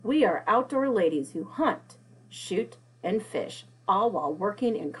We are outdoor ladies who hunt, shoot, and fish, all while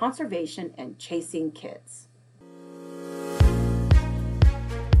working in conservation and chasing kids.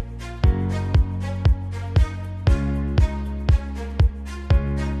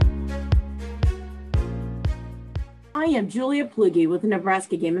 I am Julia Plugi with the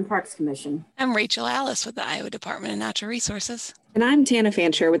Nebraska Game and Parks Commission. I'm Rachel Alice with the Iowa Department of Natural Resources. And I'm Tana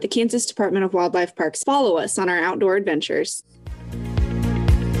Fancher with the Kansas Department of Wildlife Parks. Follow us on our outdoor adventures.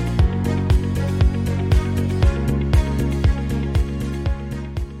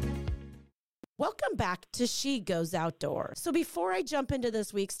 Welcome back to She Goes Outdoors. So before I jump into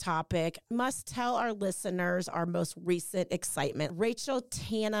this week's topic, I must tell our listeners our most recent excitement. Rachel,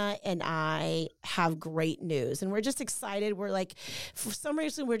 Tana, and I have great news, and we're just excited. We're like, for some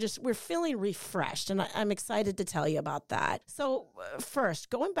reason, we're feeling refreshed, and I'm excited to tell you about that. So first,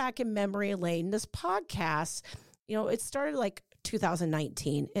 going back in memory lane, this podcast, it started like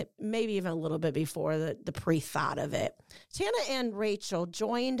 2019, maybe even a little bit before the pre-thought of it. Tana and Rachel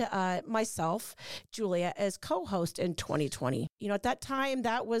joined myself, Julia, as co-host in 2020. At that time,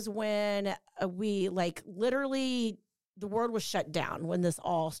 that was when we literally the world was shut down when this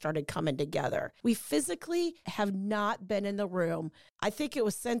all started coming together. We physically have not been in the room. I think it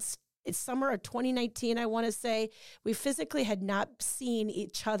was since it's summer of 2019, I want to say. We physically had not seen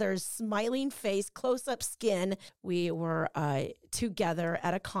each other's smiling face, close-up skin. We were together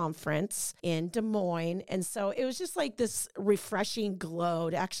at a conference in Des Moines. And so it was just like this refreshing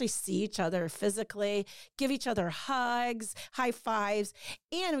glow to actually see each other physically, give each other hugs, high fives,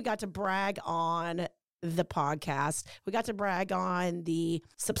 and we got to brag on the podcast. We got to brag on the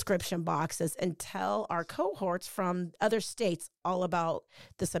subscription boxes and tell our cohorts from other states all about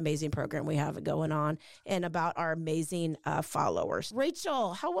this amazing program we have going on and about our amazing followers.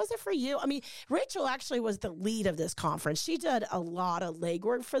 Rachel, how was it for you? I mean, Rachel actually was the lead of this conference. She did a lot of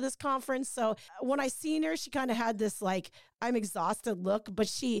legwork for this conference. So when I seen her, she kind of had this I'm exhausted look, but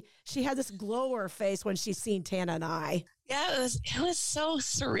she had this glow on her face when she seen Tana and I. Yeah, it was so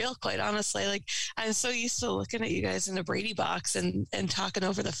surreal, quite honestly. I'm so used to looking at you guys in a Brady box and talking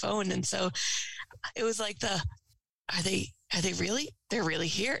over the phone. And so it was like are they really? They're really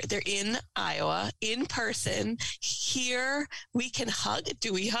here. They're in Iowa, in person, here. We can hug.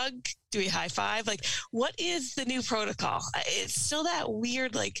 Do we hug? Do we high five? What is the new protocol? It's still that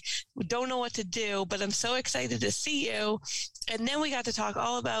weird, we don't know what to do, but I'm so excited to see you. And then we got to talk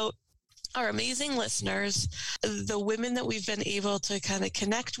all about our amazing listeners, the women that we've been able to kind of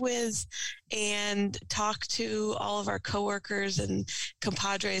connect with and talk to all of our coworkers and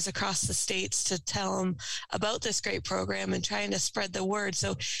compadres across the states to tell them about this great program and trying to spread the word.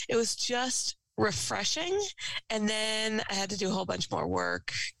 So it was just refreshing. And then I had to do a whole bunch more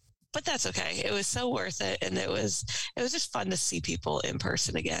work, but that's okay. It was so worth it. And it was just fun to see people in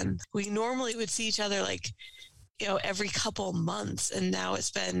person again. We normally would see each other every couple months, and now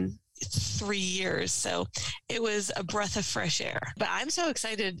it's been 3 years. So it was a breath of fresh air. But I'm so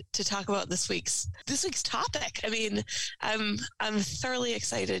excited to talk about this week's topic. I mean, I'm thoroughly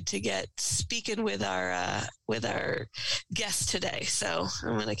excited to get speaking with our guest today. So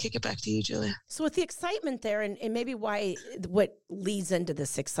I'm going to kick it back to you, Julia. So with the excitement there, and maybe what leads into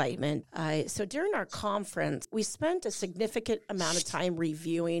this excitement. So during our conference, we spent a significant amount of time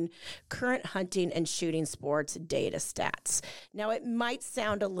reviewing current hunting and shooting sports data stats. Now, it might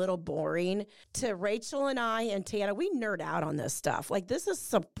sound a little boring to Rachel and I and Tana. We nerd out on this stuff. This is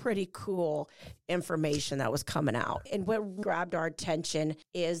some pretty cool information that was coming out. And what grabbed our attention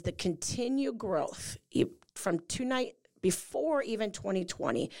is the continued growth from before even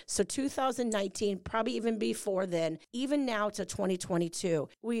 2020. So 2019, probably even before then, even now to 2022,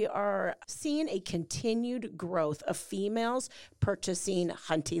 we are seeing a continued growth of females purchasing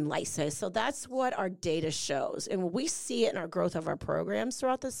hunting license. So that's what our data shows. And we see it in our growth of our programs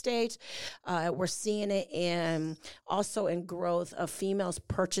throughout the state. We're seeing it also in growth of females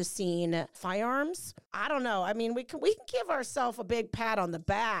purchasing firearms. I don't know. I mean, we can give ourselves a big pat on the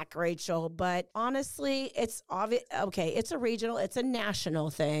back, Rachel, but honestly, it's obvious. Okay, it's a regional, it's a national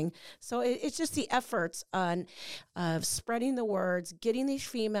thing. So it's just the efforts on spreading the words, getting these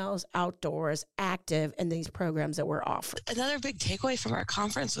females outdoors active in these programs that we're offering. Another big takeaway from our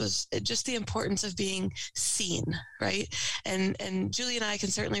conference was just the importance of being seen, right? And Julie and I can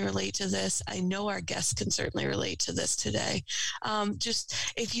certainly relate to this. I know our guests can certainly relate to this today. Just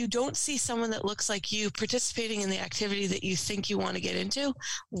if you don't see someone that looks like you participating in the activity that you think you want to get into,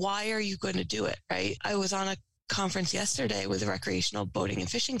 why are you going to do it, right? I was on a conference yesterday with the Recreational Boating and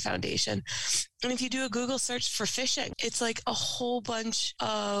Fishing Foundation. And if you do a Google search for fishing, it's like a whole bunch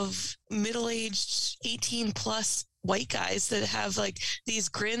of middle-aged 18 plus white guys that have like these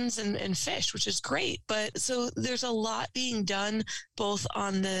grins and fish, which is great. But so there's a lot being done both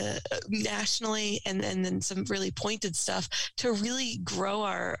on the nationally and then some really pointed stuff to really grow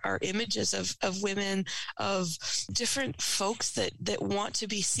our images of women, of different folks that want to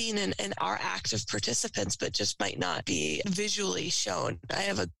be seen and are active participants, but just might not be visually shown. I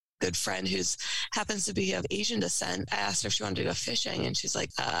have a good friend who's happens to be of Asian descent. I asked her if she wanted to go fishing, and she's like,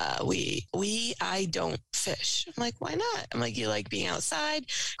 I don't fish. I'm like, why not? I'm like, you like being outside?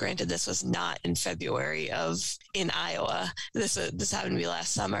 Granted, this was not in February in Iowa. This happened to be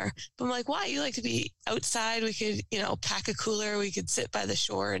last summer. But I'm like, why? You like to be outside? We could, pack a cooler. We could sit by the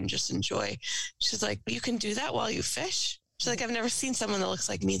shore and just enjoy. She's like, you can do that while you fish? She's like, I've never seen someone that looks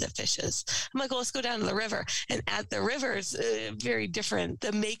like me that fishes. I'm like, well, let's go down to the river. And at the river is very different.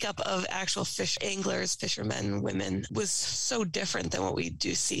 The makeup of actual fish anglers, fishermen, women was so different than what we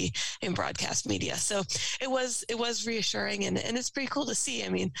do see in broadcast media. So it was reassuring, and it's pretty cool to see. I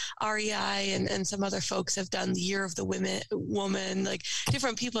mean, REI and some other folks have done the Year of the Woman. Like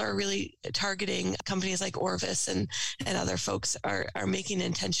different people are really targeting companies like Orvis and other folks are making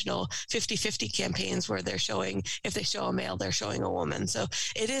intentional 50-50 campaigns where they're showing, if they show a male, they're showing a woman. So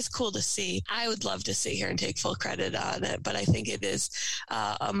it is cool to see. I would love to sit here and take full credit on it, but I think it is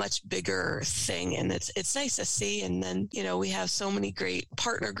a much bigger thing, and it's nice to see. And then, we have so many great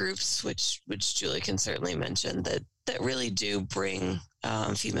partner groups, which Julie can certainly mention, that really do bring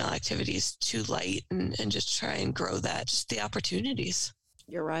female activities to light and just try and grow that, just the opportunities.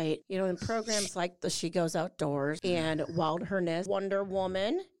 You're right. In programs like the She Goes Outdoors and Wild Her Nest, Wonder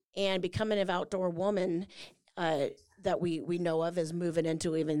Woman, and Becoming an Outdoor Woman, that we know of as moving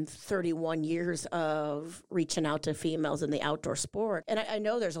into even 31 years of reaching out to females in the outdoor sport. And I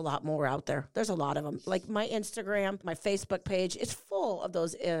know there's a lot more out there. There's a lot of them. Like my Instagram, my Facebook page, it's full of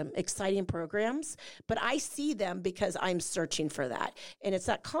those exciting programs, but I see them because I'm searching for that. And it's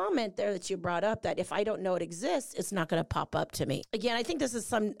that comment there that you brought up that if I don't know it exists, it's not going to pop up to me. Again, I think this is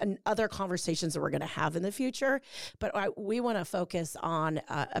some other conversations that we're going to have in the future, but we want to focus on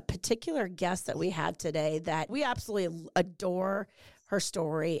a particular guest that we have today that we absolutely adore her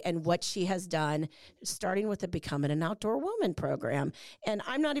story and what she has done, starting with the Becoming an Outdoor Woman program. And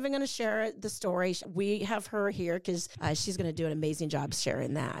I'm not even going to share the story. We have her here because she's going to do an amazing job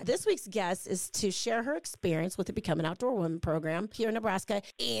sharing that. This week's guest is to share her experience with the Becoming an Outdoor Woman program here in Nebraska.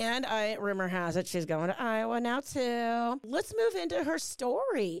 And rumor has it she's going to Iowa now too. Let's move into her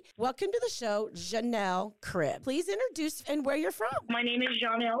story. Welcome to the show, Janelle Cribbs. Please introduce and where you're from. My name is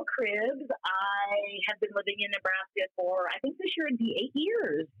Janelle Cribbs. I have been living in Nebraska for, I think this year would be 8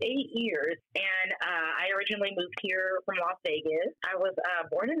 years. And I originally moved here from Las Vegas. I was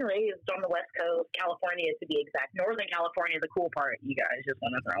born and raised on the West Coast, California to be exact. Northern California, the cool part. You guys just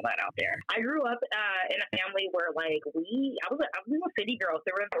want to throw that out there. I grew up in a family where I was a city girl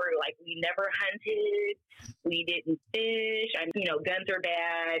through and through. Like we never hunted, we didn't fish. Guns are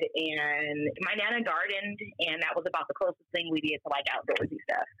bad. And my Nana gardened, and that was about the closest thing we did to like outdoorsy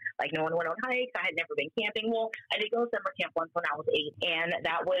stuff. Like no one went on hikes. I had never been camping. Well, I did go to summer camp once when I was 8. And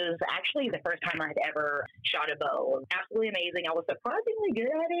that was actually the first time I had ever shot a bow. Absolutely amazing. I was surprisingly good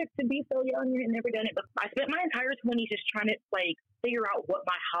at it to be so young and had never done it. But I spent my entire 20s just trying to figure out what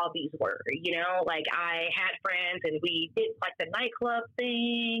my hobbies were. Like I had friends and we did like the nightclub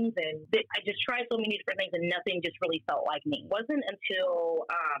things, and I just tried so many different things and nothing just really felt like me. It wasn't until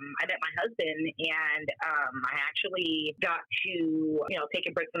I met my husband and I actually got to, take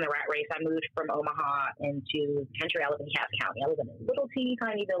a break from the rat race. I moved from Omaha into country. I live in Cass County. I live in a little teeny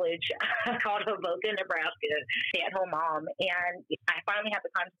tiny village called Hoboken, Nebraska, stay-at-home mom. And I finally had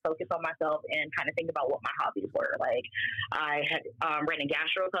the time to focus on myself and kind of think about what my hobbies were. Like I had ran a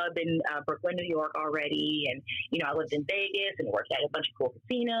gastro club in Brooklyn, New York already. And, I lived in Vegas and worked at a bunch of cool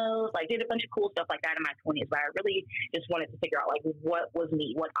casinos. Did a bunch of cool stuff like that in my 20s. But I really just wanted to figure out, what was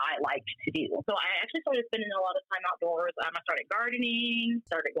me, what I liked to do. So I actually started spending a lot of time outdoors. I started gardening,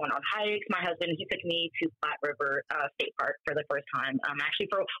 started going on hikes. My husband, he took me to Flat River State Park for the first time. Actually,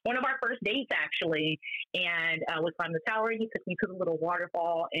 for one of our first dates, actually. And we climbed the tower. He took me to the little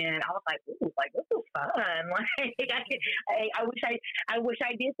waterfall. And I was like, ooh, this is fun. I wish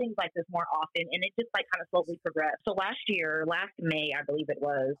I did things like this more often, and it just kind of slowly progressed. So last May, I believe it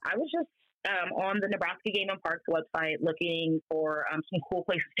was, I was just on the Nebraska Game and Parks website looking for some cool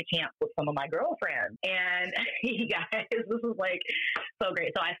places to camp with some of my girlfriends. And you guys, this was like so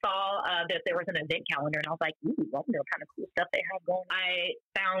great. So I saw that there was an event calendar, and I was like, ooh, I wonder what kind of cool stuff they have going. I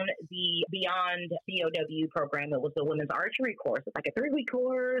found the Beyond BOW program. It was the women's archery course. It's like a 3-week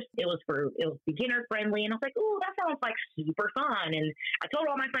course. It was beginner friendly, and I was like, ooh, that sounds like super fun. And I told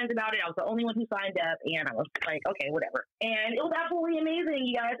all my friends about it. I was the only one who signed up, and I was like, okay, whatever. And it was absolutely amazing,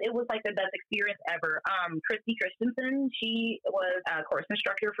 you guys. It was like the best experience ever. Christy Christensen, she was a course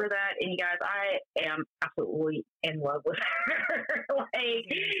instructor for that, and you guys, I am absolutely in love with her. Like,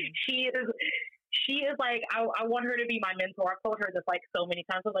 she is like, I want her to be my mentor. I've told her this like so many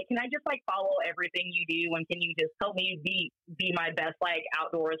times. I was like, can I just like follow everything you do, and can you just help me be my best like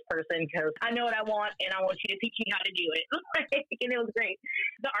outdoors person? Because I know what I want, and I want you to teach me how to do it. And it was great.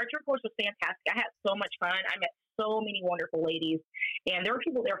 The archery course was fantastic. I had so much fun. I met so many wonderful ladies, and there were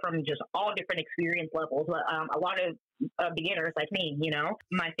people there from just all different experience levels. A lot of beginners like me, you know.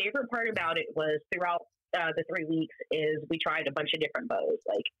 My favorite part about it was throughout the 3 weeks is we tried a bunch of different bows.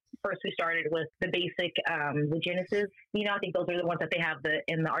 Like, first we started with the basic, the Genesis. You know, I think those are the ones that they have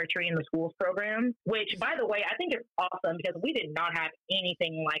in the archery in the schools program, which, by the way, I think is awesome because we did not have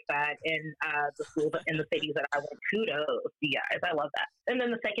anything like that in the schools in the cities that I went. Kudos, you guys. I love that. And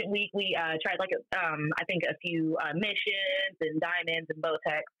then the second week we tried like, I think a few missions and diamonds and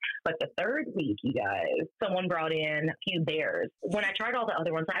Bowtech. But the third week, you guys, someone brought in a few bears. When I tried all the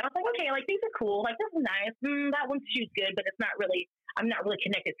other ones, I was like, okay, like these are cool. Like, this is nice. That one shoots good, but I'm not really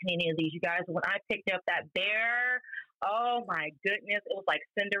connected to any of these, you guys. When I picked up that bear, oh my goodness, it was like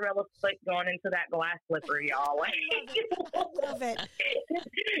Cinderella's foot going into that glass slipper, y'all. Like, love it.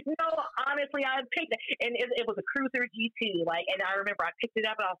 No, honestly, I picked it, and it was a Cruiser G2. Like, and I remember I picked it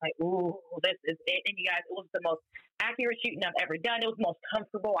up, and I was like, ooh, this is it. And you guys, it was the most accurate shooting I've ever done. It was the most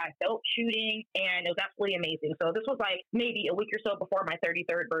comfortable I felt shooting, and it was absolutely amazing. So this was like maybe a week or so before my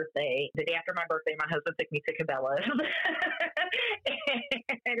 33rd birthday. The day after my birthday, my husband took me to Cabela's.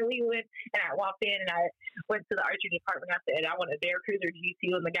 And we went, and I walked in, and I went to the archery department. I said, I want a Bear Cruiser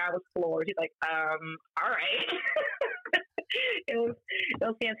G2, and the guy was floored. He's like, all right. It was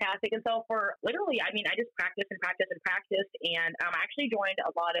fantastic. And so for literally, I mean, I just practiced, and I actually joined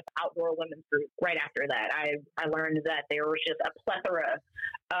a lot of outdoor women's groups right after that. I learned that there was just a plethora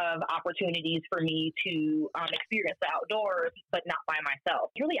of opportunities for me to experience the outdoors, but not by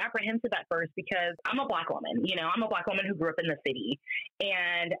myself. Really apprehensive at first because I'm a Black woman. You know, I'm a Black woman who grew up in the city,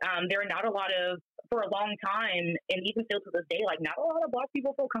 and there are not a lot of, for a long time, and even still to this day, like not a lot of Black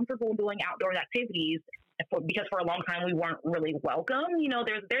people feel comfortable doing outdoor activities. Because for a long time we weren't really welcome. You know,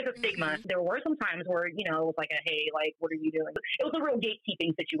 there's a stigma. There were some times where, you know, it was like hey, like, what are you doing? It was a real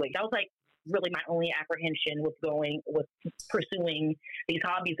gatekeeping situation. I was like, really my only apprehension with pursuing these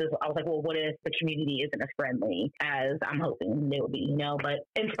hobbies is I was like, well, what if the community isn't as friendly as I'm hoping they will be, you know? But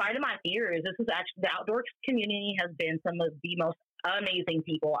in spite of my fears, this is actually, the outdoor community has been some of the most amazing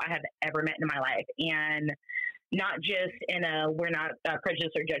people I have ever met in my life. And not just in a we're not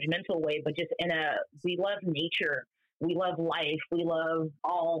prejudiced or judgmental way, but just in a we love nature, we love life, we love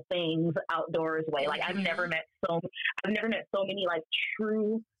all things outdoors way. Like I've never met so many like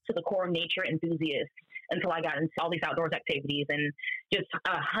true to the core nature enthusiasts until I got into all these outdoors activities and just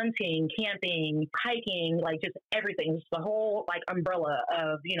hunting, camping, hiking, like just everything, just the whole like umbrella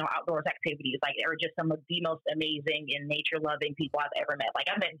of, you know, outdoors activities. Like they are just some of the most amazing and nature loving people I've ever met. Like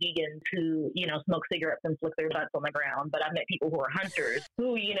I've met vegans who, you know, smoke cigarettes and flick their butts on the ground, but I've met people who are hunters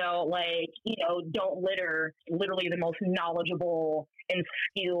who, you know, like, you know, don't litter, literally the most knowledgeable and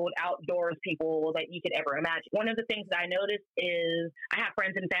skilled outdoors people that you could ever imagine. One of the things that I noticed is I have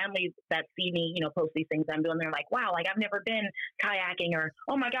friends and families that see me, you know, post these things I'm doing. They're like, wow, like I've never been kayaking, or,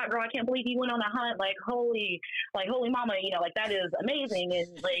 oh my God, girl, I can't believe you went on a hunt. Like, holy mama, you know, like that is amazing.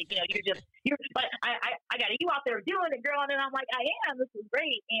 And like, you know, but I got you out there doing it, girl. And I'm like, I am, this is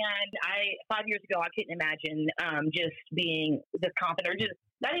great. And 5 years ago, I couldn't imagine just being this confident, or just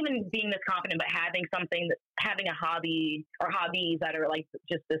not even being this confident, but having a hobby or hobbies that are like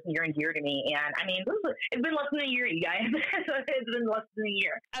just this near and dear to me. And I mean, it's been less than a year, you guys. It's been less than a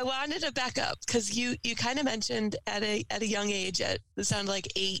year. I wanted to back up because you kind of mentioned at a young age, it sounded like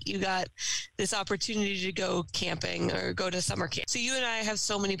 8, you got this opportunity to go camping or go to summer camp. So you and I have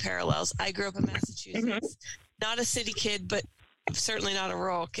so many parallels. I grew up in Massachusetts, not a city kid, but certainly not a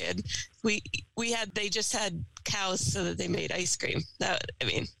rural kid. They just had cows so that they made ice cream.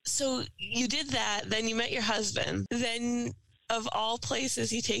 So you did that. Then you met your husband. Then of all places,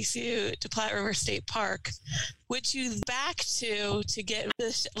 he takes you to Platte River State Park, which you back to get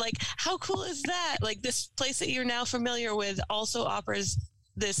this. Like, how cool is that? Like this place that you're now familiar with also offers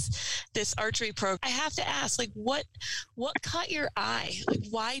this archery program. I have to ask, like, what caught your eye? Like,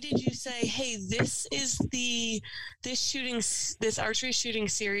 why did you say, hey, this archery shooting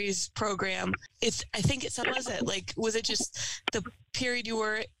series program? I think was it just the period you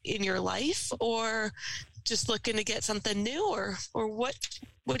were in your life, or just looking to get something new, or what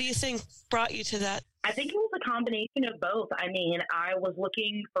do you think brought you to that? I think it was a combination of both. I mean, I was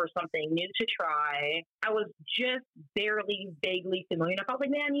looking for something new to try. I was just barely, vaguely familiar. I felt like,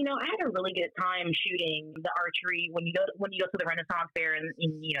 man, I had a really good time shooting the archery when you go to the Renaissance Fair and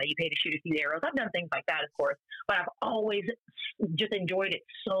you pay to shoot a few arrows. I've done things like that, of course, but I've always just enjoyed it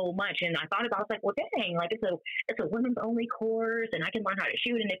so much. And I thought about it, like, well, dang, like it's a women's only course, and I can learn how to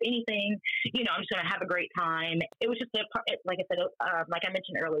shoot. And if anything, I'm just going to have a great time. It was just like I said, like I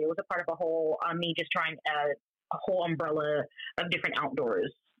mentioned earlier, it was a part of a whole me just trying a whole umbrella of different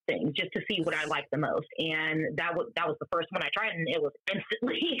outdoors things just to see what I liked the most. And that was the first one I tried, and it was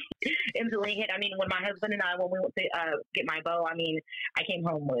instantly hit. I mean, when my husband and when we went to get my bow, I mean, I came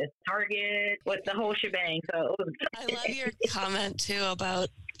home with Target, with the whole shebang. So I love your comment too about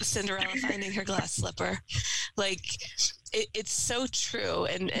Cinderella finding her glass slipper. Like, it's so true.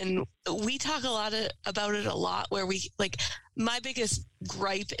 And we talk about it a lot, where we, like, my biggest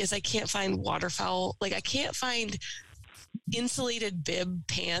gripe is I can't find waterfowl. Like, I can't find insulated bib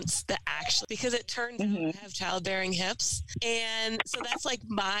pants that actually, because it turns out I have childbearing hips. And so that's like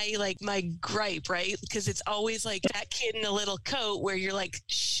my gripe, right? Because it's always like that kid in a little coat where you're like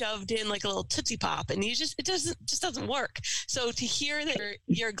shoved in like a little Tootsie Pop, and it doesn't work. So to hear that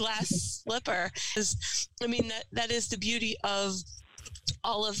your glass slipper is, I mean, that is the beauty of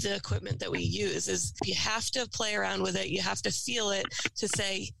all of the equipment that we use, is you have to play around with it. You have to feel it to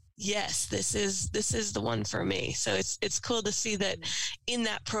say, yes, this is the one for me. So it's cool to see that in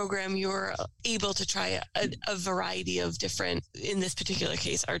that program you're able to try a variety of different, in this particular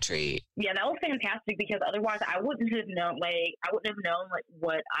case, archery. Yeah, that was fantastic, because otherwise I wouldn't have known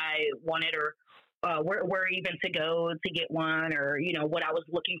what I wanted, or where even to go to get one, or what I was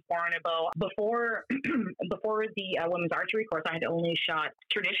looking for in a bow. Before the women's archery course, I had only shot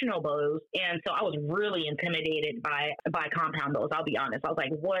traditional bows, and so I was really intimidated by compound bows. I'll be honest. I was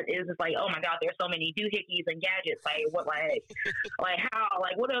like, what is this? Like, oh my God, there's so many doohickeys and gadgets. Like, what, like how,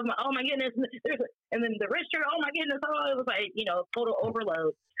 like, what am, oh my goodness, and then the wrister, oh my goodness, it was like, total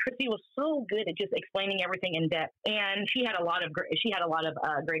overload. Christy was so good at just explaining everything in depth, and she had a lot of great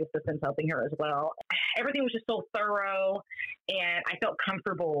assistants helping her as well. Everything was just so thorough, and I felt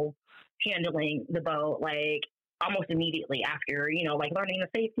comfortable handling the bow, like, almost immediately after, like learning the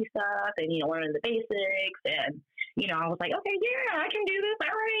safety stuff and, learning the basics. And, I was like, okay, yeah, I can do this. All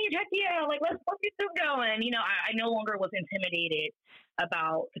right, heck yeah. Like, let's get this going. I no longer was intimidated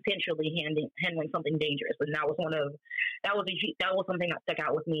about potentially handling something dangerous. And that was something that stuck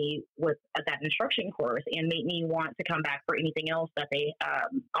out with me at that instruction course, and made me want to come back for anything else that they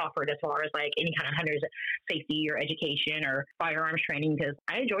offered, as far as like any kind of hunter's safety or education or firearms training, because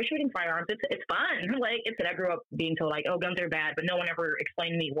I enjoy shooting firearms. It's fun. Like I grew up being told, like, oh, guns are bad, but no one ever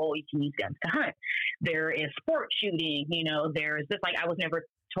explained to me, well, you can use guns to hunt. There is sport shooting, there's this, like, I was never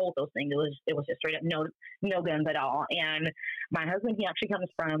told those things. It was just straight up no guns at all. And my husband, he actually comes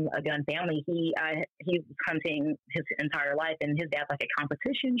from a gun family. He was hunting his entire life, and his dad's like a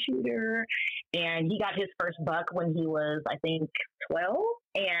competition shooter, and he got his first buck when he was, I think, 12,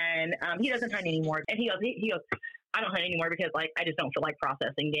 and he doesn't hunt anymore. And he goes, I don't hunt anymore because, like, I just don't feel like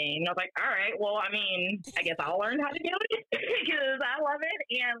processing game. And I was like, all right, well, I mean, I guess I'll learn how to do it because I love it.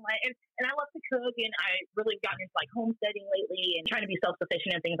 And I love to cook, and I really gotten into like homesteading lately and trying to be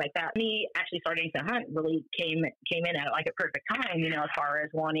self-sufficient and things like that. Me actually starting to hunt really came in at like a perfect time, as far as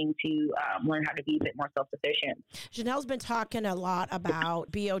wanting to learn how to be a bit more self-sufficient. Janelle's been talking a lot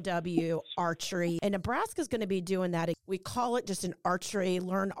about BOW archery, and Nebraska's going to be doing that. We call it just an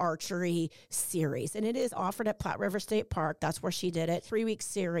Learn Archery series, and it is offered at Platte River State Park. That's where she did it. 3-week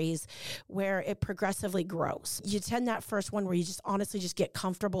series where it progressively grows. You attend that first one where you just honestly just get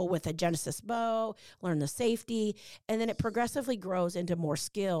comfortable with a Genesis bow, learn the safety, and then it progressively grows into more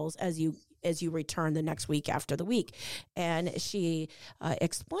skills as you return the next week after the week. And she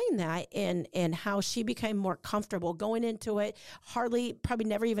explained that in how she became more comfortable going into it, probably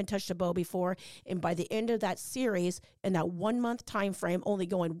never even touched a bow before. And by the end of that series, in that 1 month time frame, only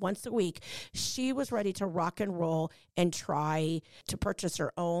going once a week, she was ready to rock and roll and try to purchase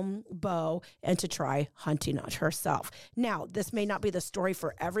her own bow and to try hunting it herself. Now, this may not be the story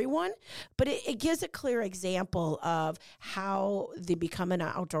for everyone, but it gives a clear example of how the Become an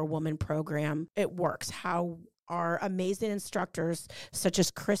Outdoor Woman program, it works, how our amazing instructors, such as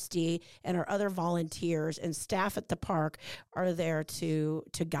Christy and our other volunteers and staff at the park, are there to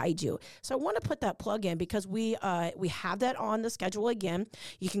guide you. So I want to put that plug in because we have that on the schedule again.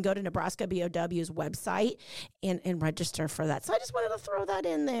 You can go to Nebraska BOW's website and register for that. So I just wanted to throw that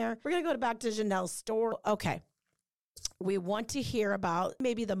in there. We're going to go back to Janelle's store. Okay. We want to hear about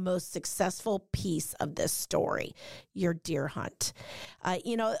maybe the most successful piece of this story, your deer hunt.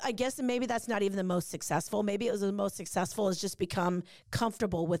 I guess maybe that's not even the most successful. Maybe it was the most successful is just become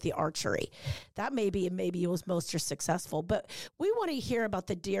comfortable with the archery. That maybe it was most successful. But we want to hear about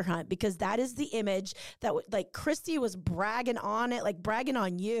the deer hunt because that is the image that like Christy was bragging on it, like bragging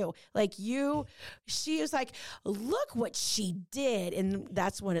on you. She was like, look what she did. And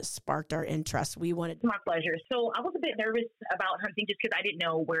that's when it sparked our interest. We wanted. My pleasure. So I was a bit nervous about hunting just because I didn't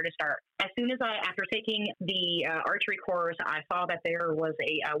know where to start. As soon as after taking the archery course, I saw that there was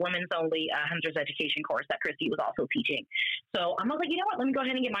a women's only hunter's education course that Christy was also teaching. So I was like, you know what, let me go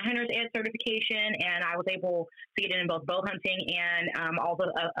ahead and get my hunter's ed certification. And I was able to get in both bow hunting and all the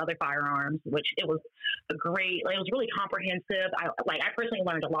other firearms, which it was really comprehensive. I personally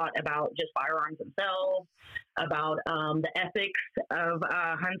learned a lot about just firearms themselves, about the ethics of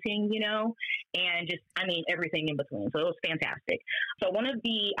hunting, and just, everything in between. So it was fantastic. So one of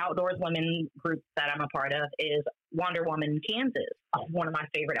the outdoors women groups that I'm a part of is Wonder Woman Kansas, one of my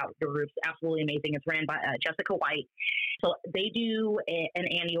favorite outdoor groups. Absolutely amazing. It's ran by Jessica White. So they do an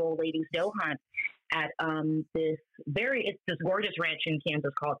annual ladies doe hunt at this gorgeous ranch in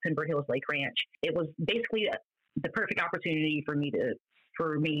Kansas called Timber Hills Lake Ranch. It was basically the perfect opportunity for me to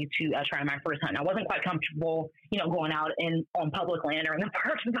try my first hunt. I wasn't quite comfortable, going out on public land or in the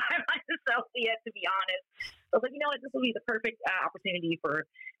parks by myself yet, to be honest. I was like, this will be the perfect opportunity for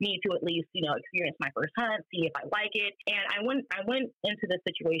me to at least, experience my first hunt, see if I like it. And I went into this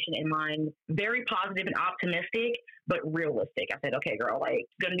situation in mind very positive and optimistic, but realistic. I said, okay, girl, it's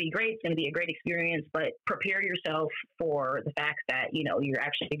going to be great. It's going to be a great experience, but prepare yourself for the fact that, you're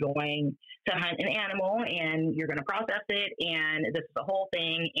actually going to hunt an animal and you're going to process it. And this is the whole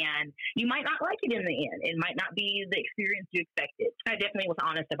thing. And you might not like it in the end. It might not be the experience you expected. I definitely was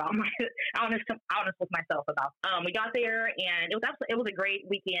honest with myself about. We got there and it was a great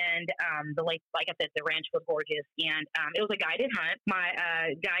weekend. The lake, like I said, the ranch was gorgeous, and it was a guided hunt. My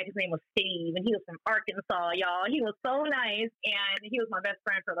guide, his name was Steve, and he was from Arkansas, y'all. He was so nice, and he was my best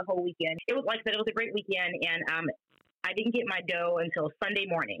friend for the whole weekend. It was, like I said, it was a great weekend, and I didn't get my doe until Sunday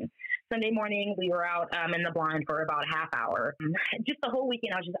morning. Sunday morning, we were out in the blind for about a half hour. Just the whole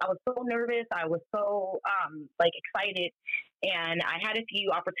weekend, I was so nervous. I was so excited, and I had a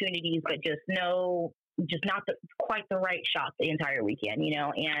few opportunities, but just not quite the right shot the entire weekend,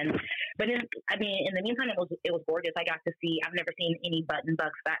 but in the meantime, it was gorgeous. I got to see, I've never seen any button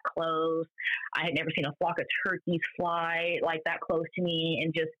bucks that close. I had never seen a flock of turkeys fly like that close to me.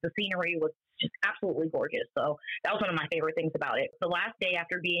 And just the scenery was just absolutely gorgeous. So that was one of my favorite things about it. The last day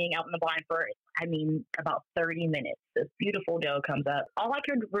after being out in the blind for, about 30 minutes, this beautiful doe comes up. All I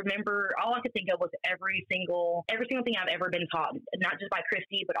could think of was every single thing I've ever been taught, not just by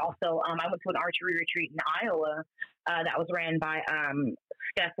Christy, but also I went to an archery retreat in Iowa that was ran by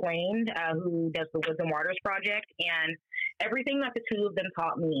Steph Lane, who does the Wisdom Waters Project, and everything that the two of them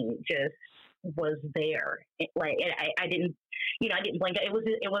taught me just was there. I didn't blink. It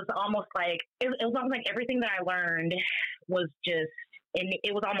was almost like everything that I learned was just. And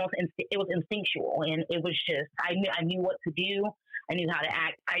it was instinctual, and it was just I knew what to do. I knew how to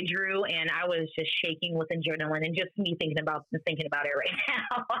act. I drew, and I was just shaking with adrenaline, and just me thinking about it right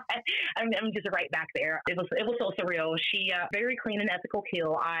now. I'm just right back there. It was so surreal. She very clean and ethical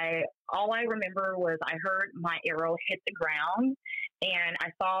kill. All I remember was I heard my arrow hit the ground, and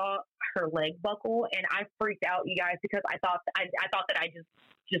I saw her leg buckle, and I freaked out, you guys, because I thought that I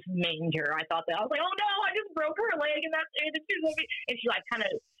just maimed her. I was like, oh no, I just broke her leg, and that's it. And she kind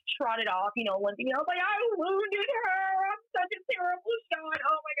of trotted off, limping. I was like, I wounded her. I'm such a terrible shot.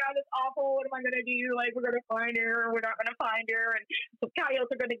 Oh my God, it's awful. What am I gonna do? We're gonna find her. We're not gonna find her, and the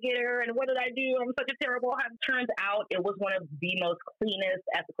coyotes are gonna get her. And what did I do? I'm such a terrible hunter. Turns out it was one of the most cleanest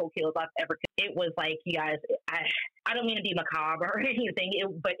ethical kills I've ever. It was like, you guys, I don't mean to be macabre or anything,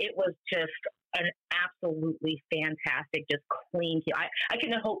 but it was just an absolutely fantastic, just clean kill. I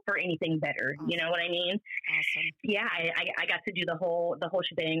couldn't hope for anything better. Awesome. You know what I mean? Awesome. Yeah, I got to do the whole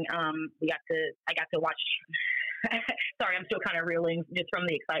shebang. I got to watch Sorry, I'm still kind of reeling just from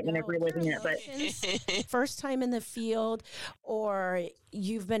the excitement of reliving it. But first time in the field, or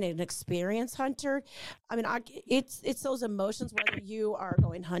you've been an experienced hunter. I mean, it's those emotions, whether you are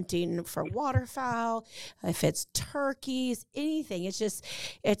going hunting for waterfowl, if it's turkeys, anything.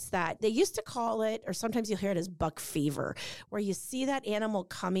 It's that they used to call it, or sometimes you'll hear it as buck fever, where you see that animal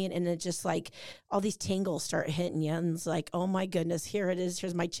coming and it just like all these tingles start hitting you, and it's like, oh my goodness, here it is,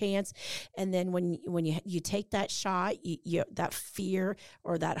 here's my chance. And then when you take that shot, you that fear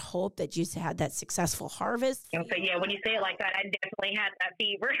or that hope that you had that successful harvest. Okay, yeah, when you say it like that, I definitely had that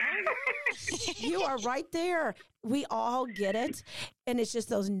fever. You are right there. We all get it, and it's just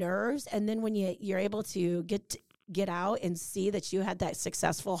those nerves. And then when you're able to get out and see that you had that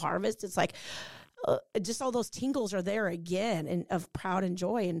successful harvest, it's like just all those tingles are there again, and of pride and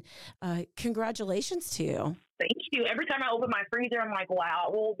joy. And congratulations to you. Thank you. Every time I open my freezer, I'm like,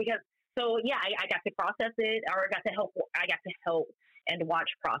 wow. Well, because I got to process it, or I got to help and watch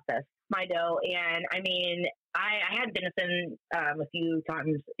process my doe. And I mean, I had venison a few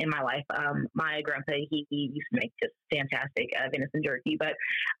times in my life. My grandpa, he used to make just fantastic venison jerky. But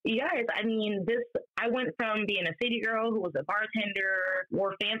you guys, I mean, I went from being a city girl who was a bartender,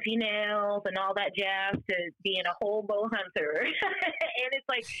 wore fancy nails and all that jazz, to being a whole bow hunter. And it's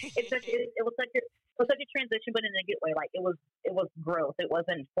like, it was such a transition, but in a good way. Like it was growth. It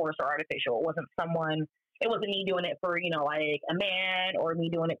wasn't forced or artificial. It wasn't me doing it for, like a man, or me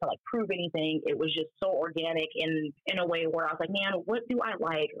doing it to like prove anything. It was just so organic in a way where I was like, man, what do I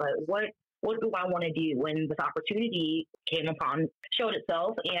like? Like, what do I want to do? When this opportunity showed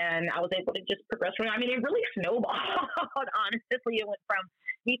itself, and I was able to just progress from it. I mean, it really snowballed. Honestly, it went from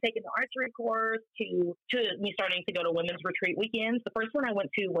me taking the archery course to me starting to go to women's retreat weekends. The first one I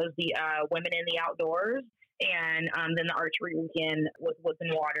went to was the Women in the Outdoors. And then the archery weekend with Woods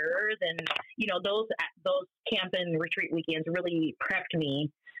and Waters, and those camp and retreat weekends really prepped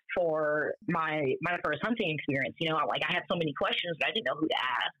me for my first hunting experience. I had so many questions, but I didn't know who to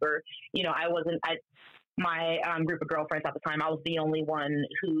ask, or my group of girlfriends at the time, I was the only one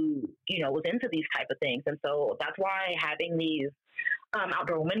who was into these type of things, and so that's why having these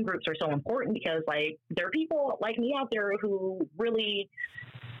outdoor women groups are so important, because like there are people like me out there who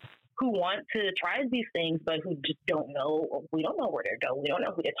want to try these things, but who just don't know. We don't know where to go. We don't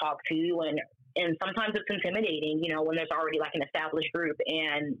know who to talk to. And sometimes it's intimidating, when there's already like an established group,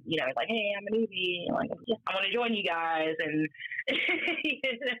 and, it's like, hey, I'm a newbie. Like, I want to join you guys. And,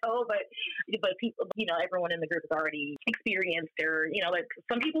 but people, everyone in the group is already experienced, or, like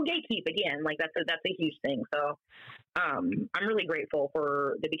some people gatekeep again. Like that's a huge thing. So, I'm really grateful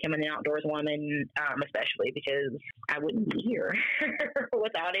for the Becoming an Outdoors Woman, especially because I wouldn't be here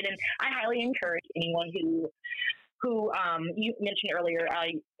without it. And I highly encourage anyone who you mentioned earlier,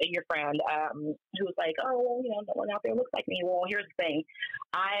 your friend, who was like, oh, no one out there looks like me. Well, here's the thing.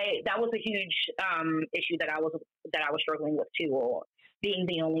 That was a huge issue that I was struggling with too, being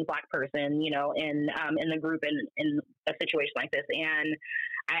the only Black person, in the group in a situation like this. And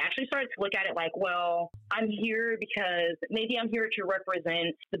I actually started to look at it like, well, I'm here because maybe I'm here to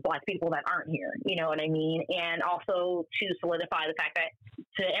represent the Black people that aren't here. You know what I mean? And also to solidify the fact that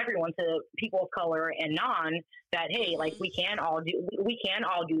to everyone, to people of color and non, that, hey, like we can all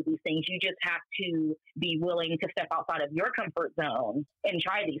do these things. You just have to be willing to step outside of your comfort zone and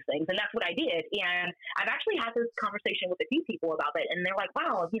try these things. And that's what I did. And I've actually had this conversation with a few people about it, and they're like,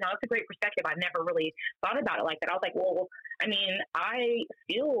 wow, it's a great perspective. I've never really thought about it like that. I was like, well, I mean, I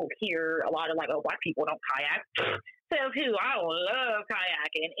still hear a lot of like, oh, Black people don't kayak. Says who? I love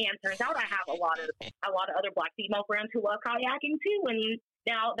kayaking, and turns out I have a lot of other Black female friends who love kayaking too. And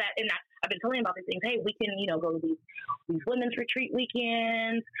now I've been telling them about these things. Hey, we can go to these women's retreat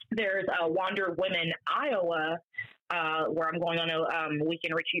weekends. There's Wander Women Iowa, where I'm going on a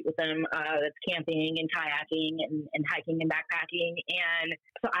weekend retreat with them. That's camping and kayaking and hiking and backpacking. And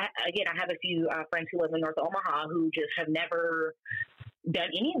so I have a few friends who live in North Omaha who just have never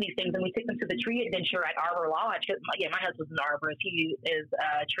done any of these things, and we took them to the tree adventure at Arbor Lodge. My husband's an arborist. He is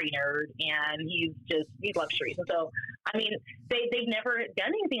a tree nerd, and he loves trees. And so, I mean, they've never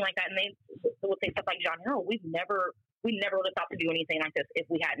done anything like that, and they will say stuff like, John, no, we never would have thought to do anything like this if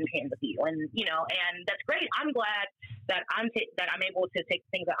we hadn't came with you. And and that's great. I'm glad that I'm able to take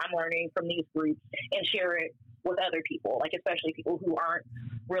things that I'm learning from these groups and share it with other people, like especially people who aren't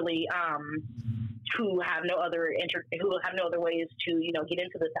really who have no other ways to get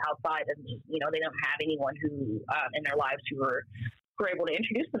into this outside of me. They don't have anyone who in their lives who are able to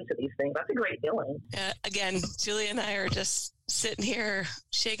introduce them to these things. That's a great feeling. Again, Julie and I are just sitting here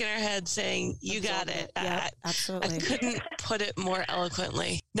shaking our heads saying, you got it. Yeah, absolutely. I couldn't put it more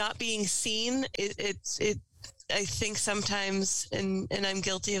eloquently. Not being seen, I think sometimes, and I'm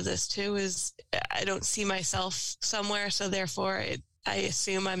guilty of this too, is I don't see myself somewhere. So therefore I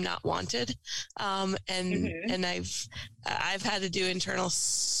assume I'm not wanted. And I've had to do internal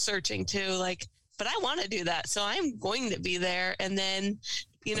searching too, like, but I want to do that. So I'm going to be there. And then,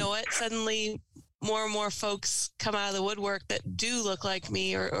 you know what, suddenly more and more folks come out of the woodwork that do look like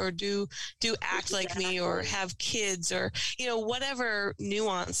me or do act like me or have kids or, you know, whatever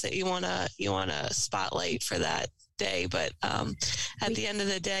nuance that you want to spotlight for that day. But at the end of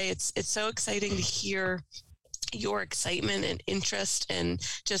the day, it's so exciting to hear your excitement and interest and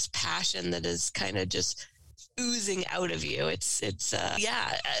just passion that is kind of just oozing out of you.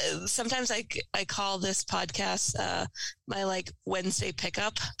 Sometimes I call this podcast my like Wednesday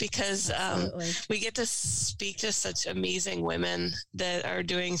pickup because we get to speak to such amazing women that are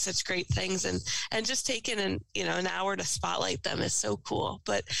doing such great things and just taking an hour to spotlight them is so cool.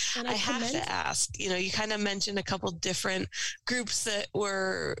 But I have to ask, you know, you kind of mentioned a couple different groups that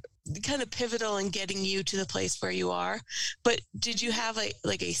were kind of pivotal in getting you to the place where you are, but did you have a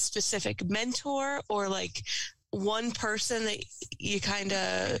specific mentor or like one person that you kind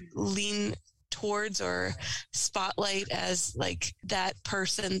of lean towards or spotlight as like that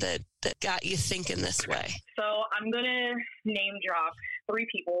person that got you thinking this way? So I'm going to name drop 3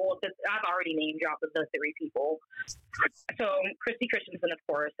 people. I've already name dropped the 3 people. So Christy Christensen, of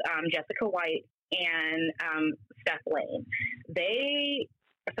course, Jessica White, and Steph Lane.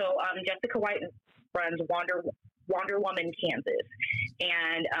 Jessica White runs Wander Woman Kansas,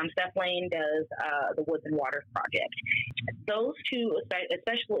 and Steph Lane does the Woods and Waters Project. Those two,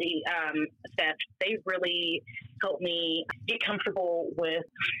 especially Steph, they really helped me get comfortable with.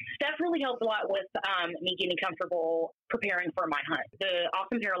 Steph really helped a lot with me getting comfortable preparing for my hunt. The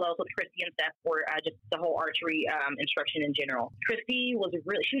awesome parallels with Christy and Steph were just the whole archery instruction in general. Christy was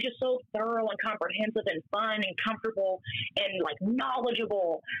she was just so thorough and comprehensive and fun and comfortable and like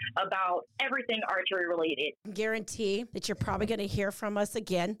knowledgeable about everything archery related. Guarantee that you're probably going to hear from us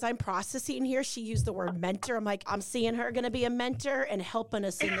again. I'm processing here. She used the word mentor. I'm like, I'm seeing her going to be a mentor and helping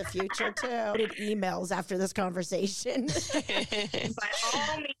us in the future too. I did emails after this conversation. By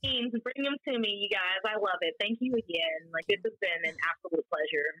all means, bring them to me, you guys. I love it. Thank you again. Like, this has been an absolute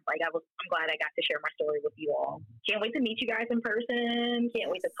pleasure. Like, I'm glad I got to share my story with you all. Can't wait to meet you guys in person. Can't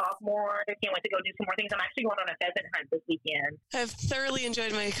wait to talk more. Can't wait to go do some more things. I'm actually going on a pheasant hunt this weekend. I've thoroughly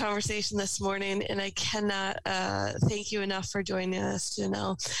enjoyed my conversation this morning, and I cannot thank you enough for joining us,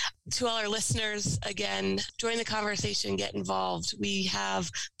 Janelle. To all our listeners, again, join the conversation, get involved. We have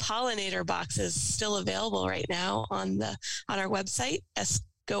pollinator boxes still available right now on our website,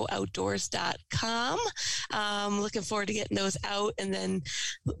 gooutdoors.com. Looking forward to getting those out, and then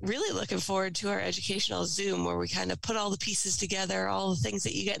really looking forward to our educational Zoom where we kind of put all the pieces together, all the things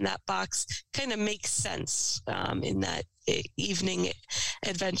that you get in that box kind of make sense in that evening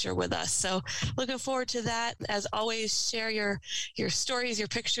adventure with us. So looking forward to that. As always, share your stories, your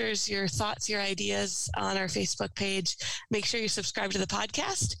pictures, your thoughts, your ideas on our Facebook page. Make sure you subscribe to the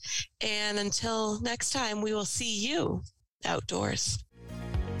podcast. And until next time, we will see you outdoors.